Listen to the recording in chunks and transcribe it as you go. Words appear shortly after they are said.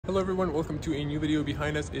Hello everyone, welcome to a new video.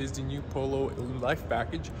 Behind us is the new Polo Life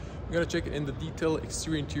package. We're going to check in the detail,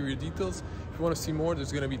 exterior, interior details. If you want to see more,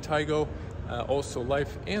 there's going to be Tygo, also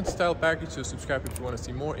Life and Style package, so subscribe if you want to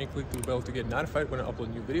see more and click the bell to get notified when I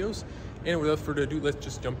upload new videos. And without further ado, let's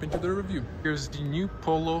just jump into the review. Here's the new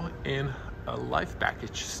Polo and Life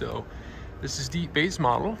package. So this is the base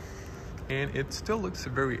model and it still looks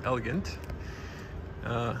very elegant.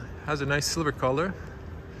 Has a nice silver color.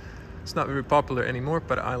 It's not very popular anymore,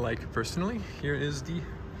 but I like it personally. Here is the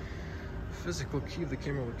physical key if the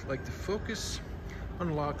camera would like to focus.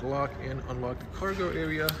 Unlock, lock, and unlock the cargo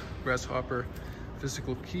area. Grasshopper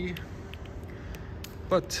physical key.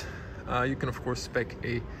 But you can of course spec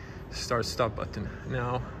a start stop button.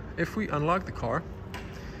 Now, if we unlock the car,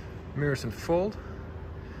 mirrors and fold.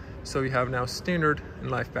 So we have now standard and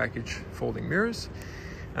Life package folding mirrors.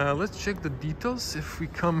 Let's check the details. If we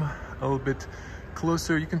come a little bit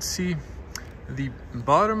closer, you can see the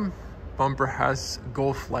bottom bumper has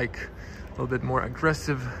Golf-like, a little bit more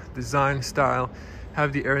aggressive design style.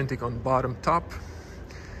 Have the air intake on the bottom top,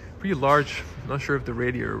 pretty large. Not sure if the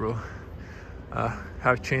radiator will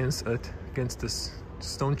have chance against this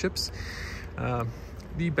stone chips.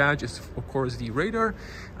 The badge is of course the radar.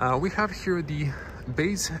 We have here the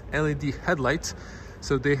base LED headlights,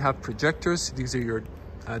 so they have projectors. These are your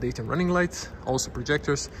daytime running lights, also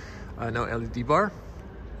projectors. No LED bar.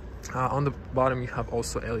 On the bottom you have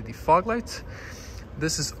also LED fog lights.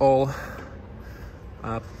 This is all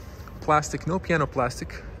plastic, no piano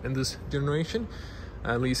plastic in this generation,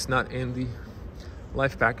 at least not in the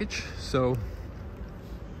Life package. So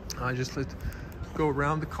I just let go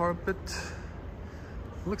around the car a bit.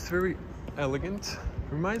 It looks very elegant.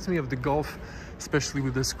 Reminds me of the Golf, especially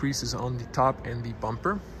with these creases on the top and the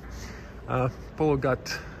bumper. Polo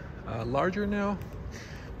got larger now.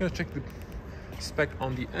 I'm gonna check the spec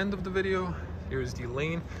on the end of the video. Here's the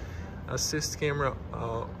lane assist camera,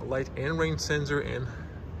 light and rain sensor, and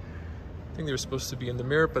I think they're supposed to be in the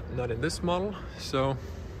mirror, but not in this model. So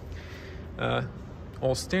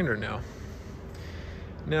all standard now.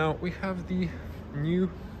 Now we have the new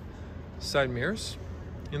side mirrors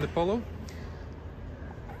in the Polo,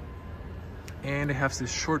 and it has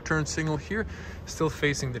this short turn signal here, still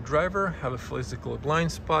facing the driver. Have a physical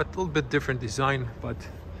blind spot, a little bit different design, but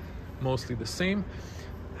mostly the same.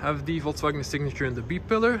 Have the Volkswagen signature in the B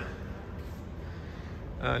pillar.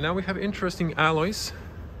 Now we have interesting alloys.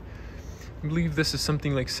 I believe this is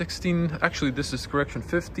something like 16, actually this is correction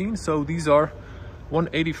 15, so these are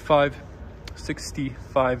 185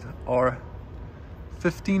 65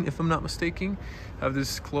 R15 if I'm not mistaken. Have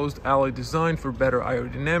this closed alloy design for better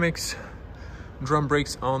aerodynamics. Drum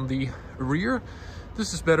brakes on the rear.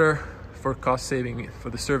 This is better for cost saving for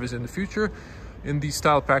the service in the future. In the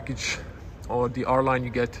Style package or the R line, you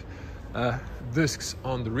get discs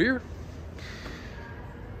on the rear.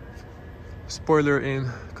 Spoiler in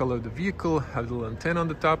color of the vehicle, have the little antenna on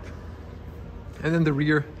the top, and then the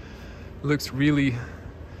rear looks really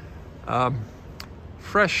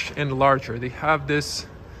fresh and larger. They have this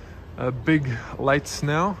big lights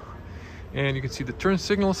now, and you can see the turn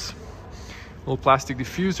signals. Little plastic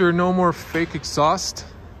diffuser, no more fake exhaust,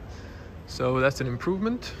 so that's an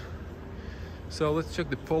improvement. So let's check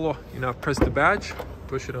the Polo. You now press the badge,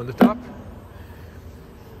 push it on the top.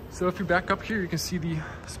 So if you back up here, you can see the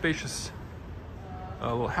spacious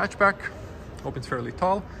little hatchback. Opens fairly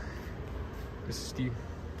tall. This is the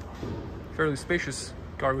fairly spacious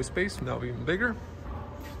cargo space, now even bigger.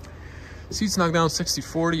 Seats knocked down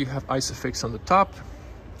 60/40. You have ISOFIX on the top.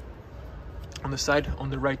 On the side, on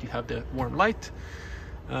the right, you have the warm light.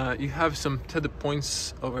 You have some tether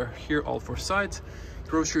points over here, all four sides.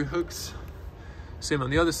 Grocery hooks. Same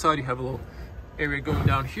on the other side, you have a little area going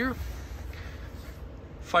down here.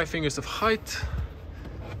 5 fingers of height.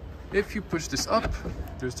 If you push this up,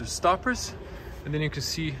 there's the stoppers, and then you can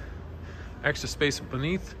see extra space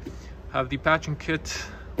beneath. Have the patching kit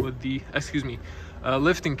with the,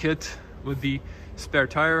 lifting kit with the spare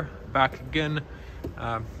tire. Back again.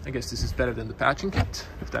 I guess this is better than the patching kit.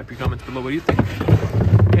 If type your comments below what you think.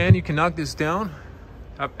 And you can knock this down,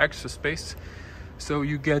 have extra space, so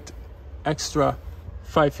you get extra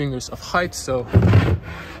 5 fingers of height, so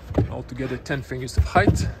altogether 10 fingers of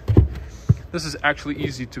height. This is actually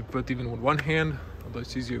easy to put even with one hand, although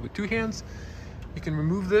it's easier with 2 hands. You can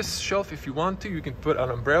remove this shelf if you want to. You can put an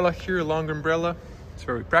umbrella here, a long umbrella. It's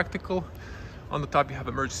very practical. On the top you have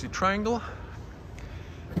emergency triangle,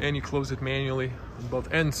 and you close it manually on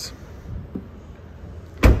both ends.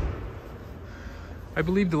 I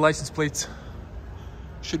believe the license plates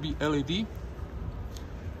should be LED.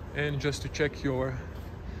 And just to check your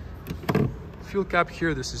fuel cap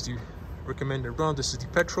here, this is the recommended run. This is the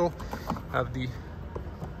petrol. Have the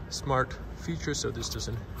smart feature, so this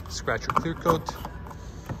doesn't scratch or clear coat.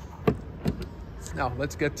 Now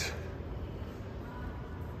let's get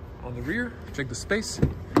on the rear, check the space.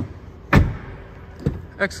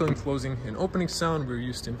 Excellent closing and opening sound. We're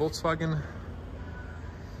used in Volkswagen.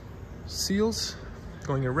 Seals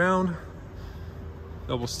going around,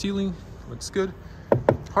 double sealing, looks good.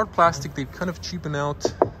 Hard plastic, they've kind of cheapened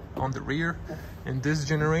out on the rear in this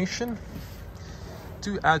generation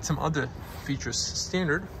to add some other features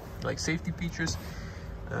standard, like safety features.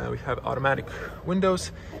 We have automatic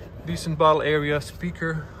windows, decent bottle area,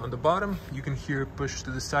 speaker on the bottom. You can hear push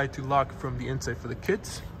to the side to lock from the inside for the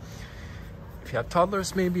kids. If you have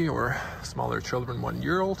toddlers maybe, or smaller children, 1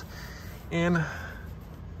 year old. And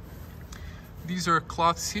these are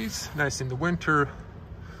cloth seats, nice in the winter,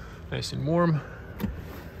 nice and warm.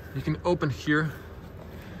 You can open here,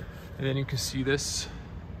 and then you can see this.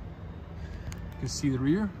 You can see the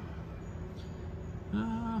rear.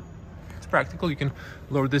 It's practical. You can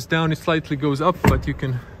lower this down. It slightly goes up, but you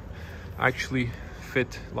can actually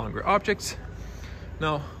fit longer objects.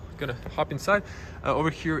 Now, I'm gonna hop inside. Over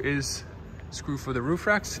here is screw for the roof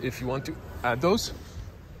racks if you want to add those.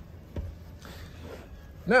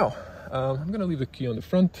 Now, I'm gonna leave the key on the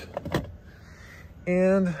front.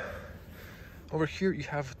 And over here you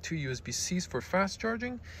have 2 USB-Cs for fast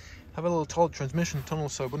charging. Have a little tall transmission tunnel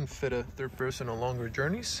so it wouldn't fit a third person on longer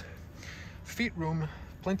journeys. Feet room,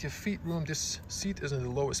 plenty of feet room. This seat is in the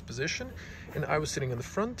lowest position and I was sitting on the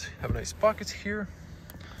front. Have nice pockets here.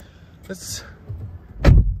 Let's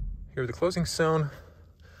hear the closing sound.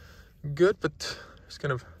 Good, but it's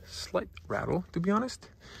kind of slight rattle, to be honest.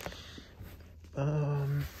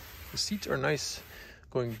 The seats are nice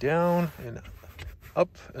going down and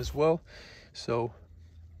up as well, so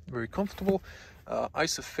very comfortable.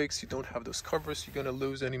 Isofix, you don't have those covers you're gonna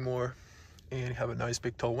lose anymore, and you have a nice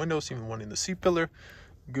big tall windows, even one in the seat pillar.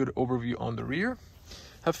 Good overview on the rear.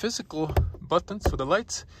 Have physical buttons for the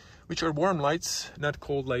lights, which are warm lights, not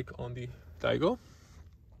cold like on the Daigo.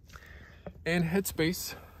 And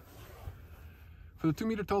headspace for the 2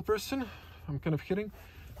 meter tall person. I'm kind of kidding,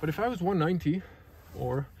 but if I was 190,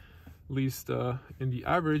 or at least in the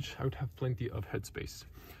average, I would have plenty of headspace.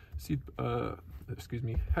 Seat,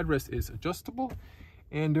 headrest is adjustable,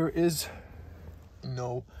 and there is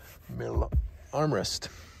no middle armrest.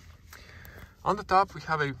 On the top, we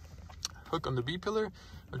have a hook on the B-pillar,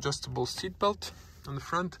 adjustable seat belt on the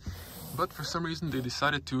front, but for some reason they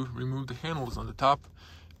decided to remove the handles on the top.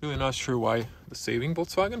 Really not sure why, the saving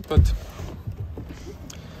Volkswagen, but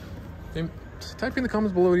type in the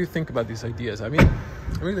comments below what you think about these ideas. I mean,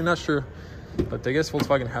 I'm really not sure, but I guess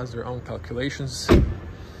Volkswagen has their own calculations.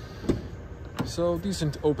 So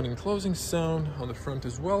decent opening closing sound on the front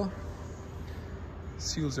as well.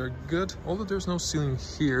 Seals are good, although there's no sealing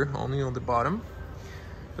here, only on the bottom.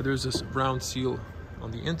 But there's this round seal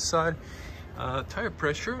on the inside. Tire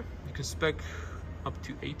pressure, you can spec up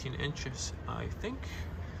to 18 inches, I think.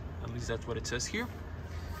 At least that's what it says here.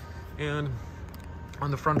 And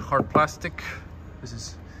on the front, hard plastic. This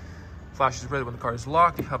is flashes red when the car is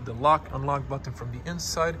locked. You have the lock unlock button from the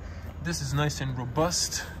inside. This is nice and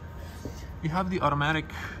robust. You have the automatic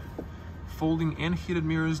folding and heated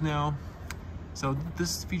mirrors now. So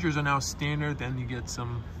these features are now standard. Then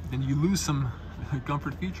you lose some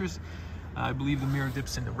comfort features. I believe the mirror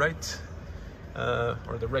dips in the right,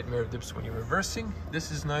 or the right mirror dips when you're reversing. This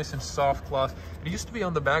is nice and soft cloth. It used to be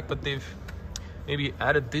on the back, but they've maybe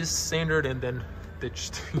added this standard and then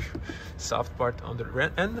ditched soft part on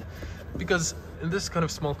the end, because in this kind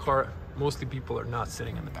of small car, mostly people are not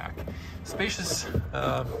sitting in the back. Spacious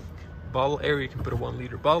bottle area, you can put a 1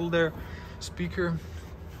 liter bottle there. Speaker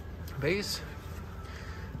base,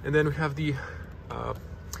 and then we have the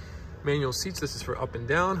manual seats. This is for up and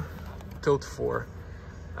down, tilt with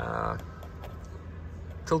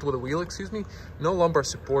a wheel, excuse me. No lumbar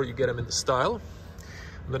support, you get them in the style.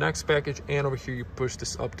 On the next package, and over here you push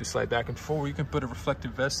this up to slide back and forward. You can put a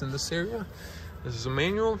reflective vest in this area. This is a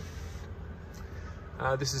manual.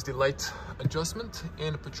 This is the light adjustment,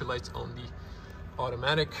 and put your lights on the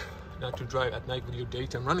automatic, not to drive at night with your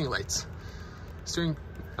daytime running lights. Steering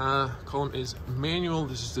column is manual.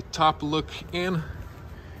 This is the top look, and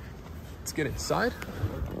let's get inside.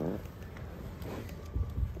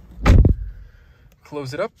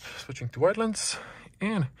 Close it up, switching to wide lens,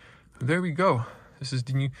 and there we go. This is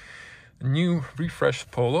the new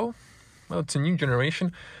refreshed Polo. Well, it's a new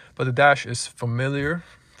generation, but the dash is familiar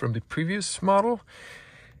from the previous model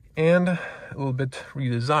and a little bit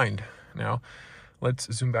redesigned. Now, let's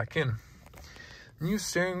zoom back in. New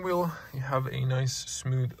steering wheel, you have a nice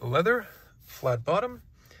smooth leather, flat bottom.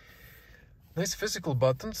 Nice physical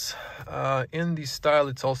buttons. In the style,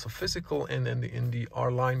 it's also physical, and in the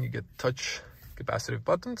R line, you get touch capacitive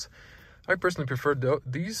buttons. I personally prefer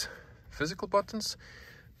these physical buttons.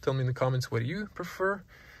 Tell me in the comments what you prefer.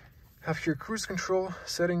 Have here cruise control,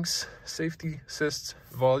 settings, safety, assists,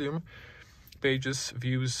 volume, pages,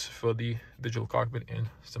 views for the digital cockpit, and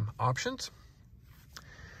some options.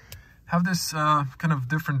 Have this kind of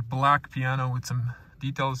different black piano with some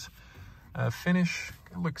details. Finish,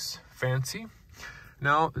 it looks fancy.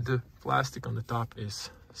 Now the plastic on the top is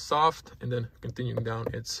soft, and then continuing down,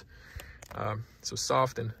 it's so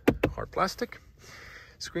soft and hard plastic.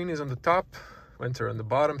 Screen is on the top, vents are on the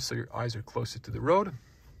bottom, so your eyes are closer to the road.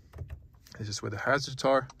 This is where the hazards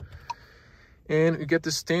are. And you get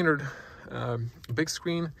the standard big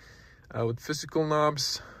screen with physical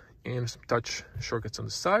knobs and some touch shortcuts on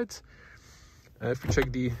the sides. If you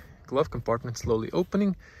check the glove compartment, slowly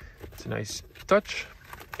opening, it's a nice touch.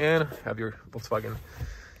 And have your Volkswagen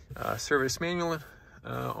service manual,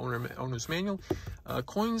 owner's manual,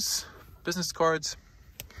 coins, business cards,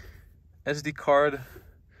 SD card,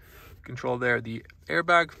 control there, the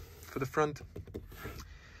airbag for the front.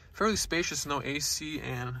 Fairly spacious, no AC,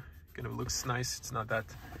 and kind of looks nice. It's not that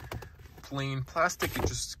plain plastic, it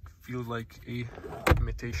just feels like a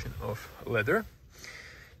imitation of leather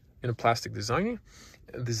in a plastic design.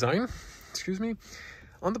 Excuse me.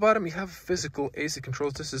 On the bottom you have physical AC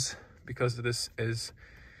controls. This is because this is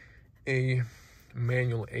a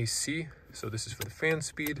manual AC, so this is for the fan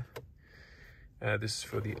speed, this is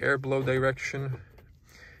for the air blow direction,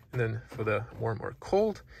 and then for the warm or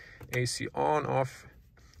cold, AC on, off,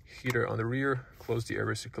 heater on the rear, close the air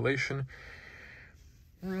recirculation.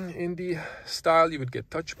 In the style you would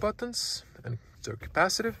get touch buttons, and so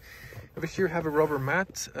capacitive. Over here have a rubber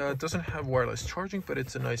mat. It doesn't have wireless charging, but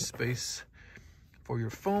it's a nice space for your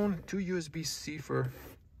phone. 2 USB-C for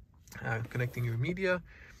connecting your media.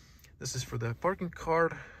 This is for the parking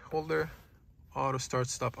card holder, auto start,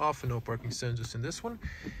 stop, off, and no parking sensors in this one.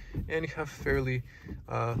 And you have fairly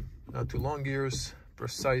not too long gears,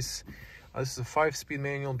 precise. This is a 5-speed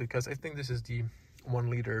manual because I think this is the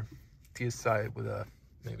 1-liter TSI with a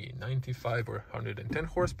maybe 95 or 110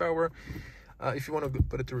 horsepower. If you want to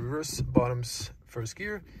put it to reverse, bottoms first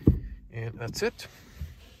gear, and that's it.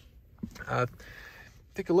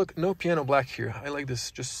 Take a look, no piano black here. I like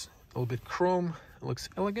this, just a little bit chrome. It looks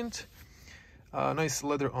elegant. Nice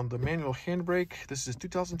leather on the manual handbrake. This is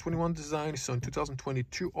 2021 design, so in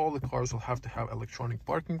 2022 all the cars will have to have electronic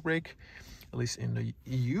parking brake, at least in the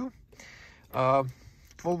EU.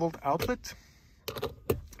 12-volt outlet,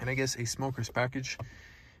 and I guess a smoker's package.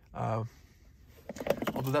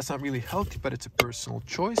 Although that's not really healthy, but it's a personal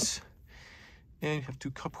choice. And you have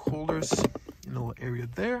 2 cup holders in a little area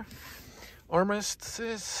there. Armrest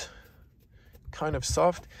is kind of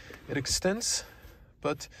soft. It extends,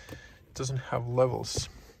 but it doesn't have levels.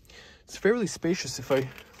 It's fairly spacious. If I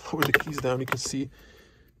lower the keys down, you can see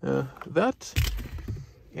that.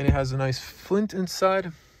 And it has a nice flint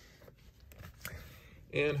inside.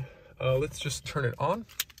 And let's just turn it on.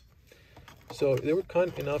 So they were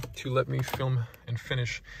kind enough to let me film and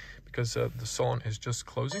finish because the salon is just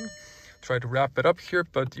closing. Try to wrap it up here,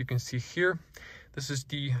 but you can see here, this is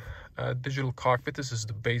the digital cockpit. This is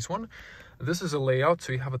the base one. This is a layout,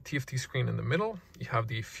 so you have a TFT screen in the middle. You have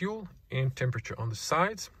the fuel and temperature on the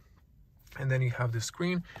sides. And then you have the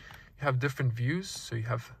screen. You have different views. So you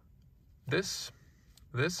have this.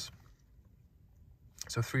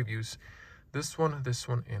 So 3 views. This one, and this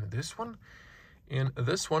one. In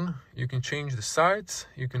this one, you can change the sides.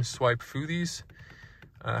 You can swipe through these,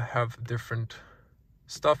 have different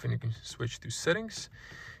stuff, and you can switch to settings.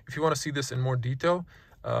 If you want to see this in more detail,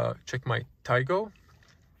 check my Tygo.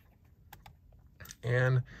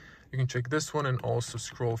 And you can check this one and also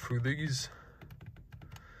scroll through these.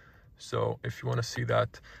 So if you want to see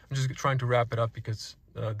that, I'm just trying to wrap it up because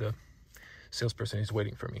the salesperson is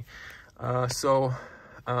waiting for me.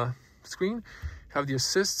 Screen, have the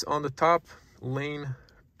assists on the top, lane,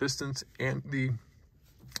 distance, and the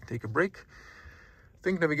take a break.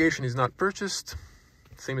 Think navigation is not purchased,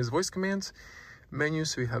 same as voice commands. Menu,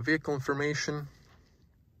 so you have vehicle information,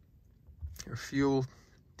 your fuel,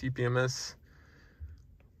 TPMS,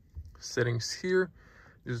 settings here.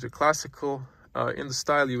 This is the classical. In the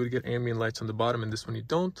style, you would get ambient lights on the bottom, and this one you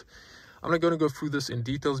don't. I'm not going to go through this in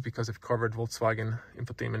details because I've covered Volkswagen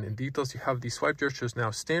infotainment in details. You have the swipe gestures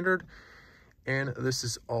now standard, and this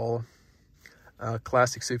is all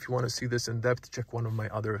classic. So if you want to see this in depth, check one of my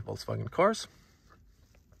other Volkswagen cars.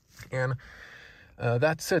 And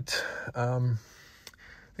that's it. I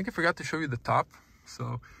think I forgot to show you the top.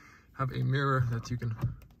 So have a mirror that you can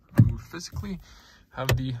move physically.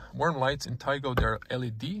 Have the warm lights in Tygo, they're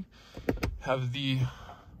LED. Have the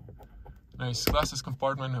nice glasses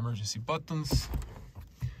compartment, emergency buttons.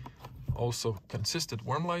 Also consistent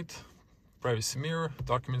warm light, privacy mirror,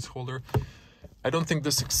 documents holder. I don't think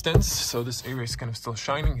this extends, so this area is kind of still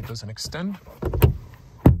shining, it doesn't extend.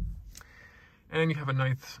 And you have a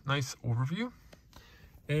nice overview.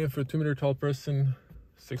 And for a 2-meter tall person,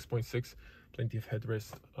 6.6, plenty of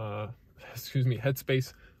headrest,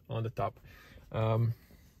 headspace on the top. What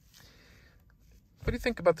do you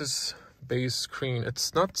think about this base screen?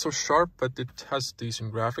 It's not so sharp, but it has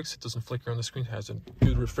decent graphics. It doesn't flicker on the screen. It has a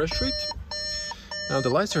good refresh rate. Now the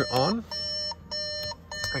lights are on.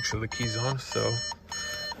 Actually, the key's on, so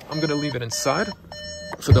I'm gonna leave it inside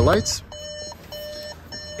for the lights.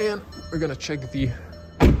 And we're gonna check the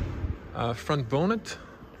front bonnet,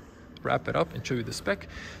 wrap it up and show you the spec.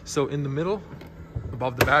 So in the middle,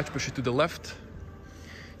 above the badge, push it to the left.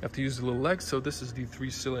 You have to use the little legs. So this is the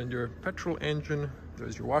 3-cylinder petrol engine.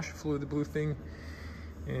 There's your washer fluid, the blue thing.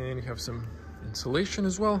 And you have some insulation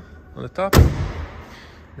as well on the top.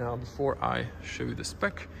 Now, before I show you the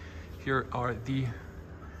spec, here are the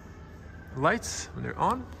lights when they're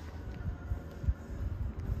on.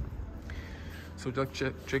 So just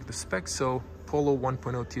check the specs. So Polo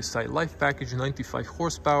 1.0 TSI Life package, 95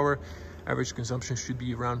 horsepower. Average consumption should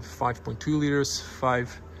be around 5.2 liters,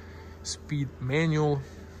 5-speed manual,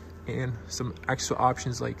 and some extra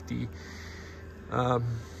options like the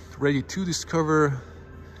ready to discover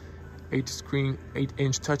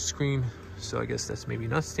 8-inch touchscreen. So I guess that's maybe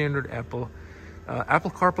not standard. Apple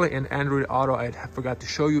CarPlay and Android Auto, I forgot to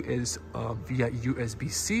show you, is via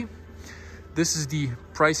USB-C. This is the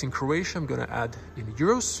price in Croatia. I'm gonna add in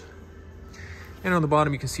euros. And on the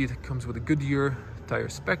bottom, you can see it comes with a Goodyear tire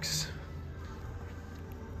specs.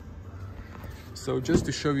 So just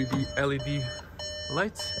to show you the LED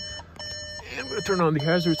lights, and I'm gonna turn on the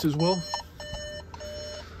hazards as well.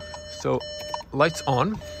 So lights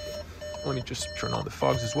on. Let me just turn on the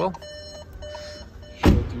fogs as well. Show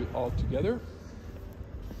it to you all together.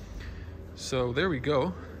 So there we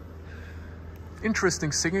go.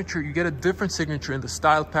 Interesting signature. You get a different signature in the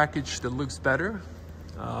style package that looks better,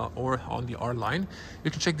 or on the R line. You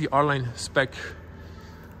can check the R line spec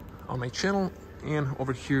on my channel. And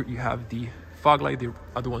over here you have the fog light, the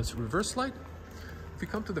other one's reverse light. If you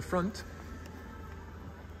come to the front,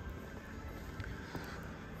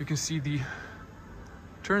 you can see the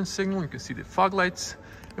turn signal, you can see the fog lights.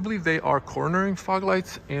 I believe they are cornering fog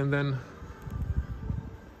lights. And then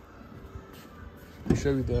I'll show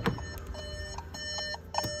you the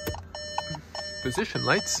position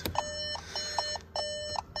lights.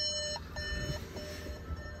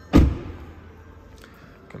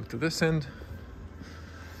 Come to this end.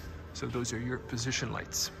 So those are your position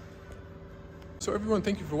lights. So everyone,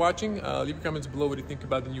 thank you for watching. Leave your comments below what you think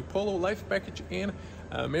about the new Polo Life package, and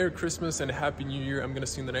Merry Christmas and Happy New Year. I'm gonna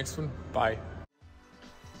see you in the next one. Bye.